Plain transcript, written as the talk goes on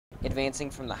Advancing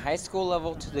from the high school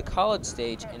level to the college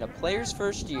stage in a player's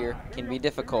first year can be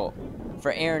difficult.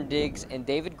 For Aaron Diggs and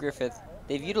David Griffith,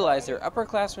 they've utilized their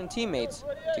upperclassmen teammates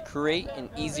to create an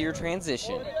easier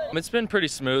transition. It's been pretty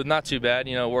smooth, not too bad,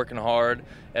 working hard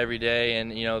every day, and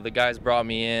the guys brought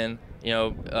me in,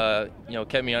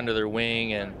 kept me under their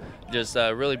wing, and just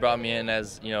really brought me in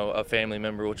as a family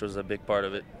member, which was a big part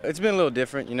of it. It's been a little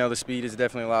different. The speed is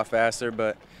definitely a lot faster,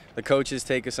 but the coaches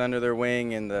take us under their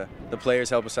wing, and the players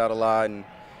help us out a lot, and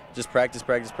just practice,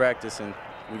 and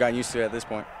we've gotten used to it at this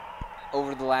point.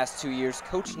 Over the last 2 years,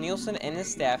 Coach Nielsen and his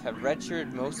staff have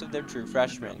redshirted most of their true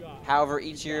freshmen. However,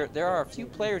 each year there are a few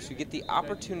players who get the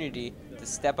opportunity to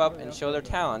step up and show their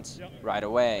talents right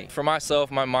away. For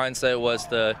myself, my mindset was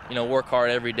to work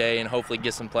hard every day and hopefully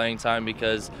get some playing time,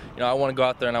 because I want to go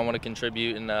out there and I want to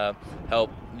contribute and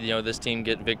help this team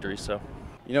get victories. So.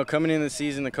 Coming into the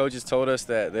season, the coaches told us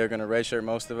that they're going to redshirt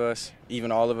most of us,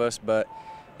 even all of us, but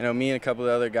me and a couple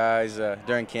of other guys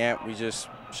during camp, we just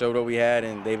showed what we had,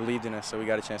 and they believed in us, so we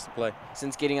got a chance to play.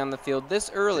 Since getting on the field this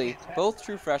early, both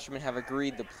true freshmen have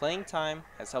agreed the playing time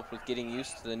has helped with getting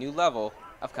used to the new level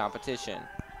of competition.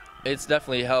 It's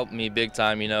definitely helped me big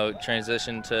time,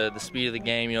 transition to the speed of the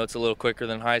game. It's a little quicker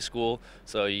than high school,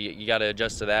 so you got to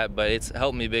adjust to that, but it's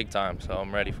helped me big time, so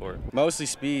I'm ready for it. Mostly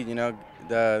speed,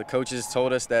 the coaches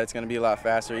told us that it's going to be a lot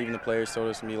faster, even the players told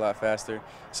us it's going to be a lot faster.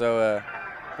 So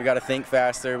we got to think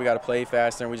faster, we got to play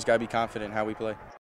faster, and we just got to be confident in how we play.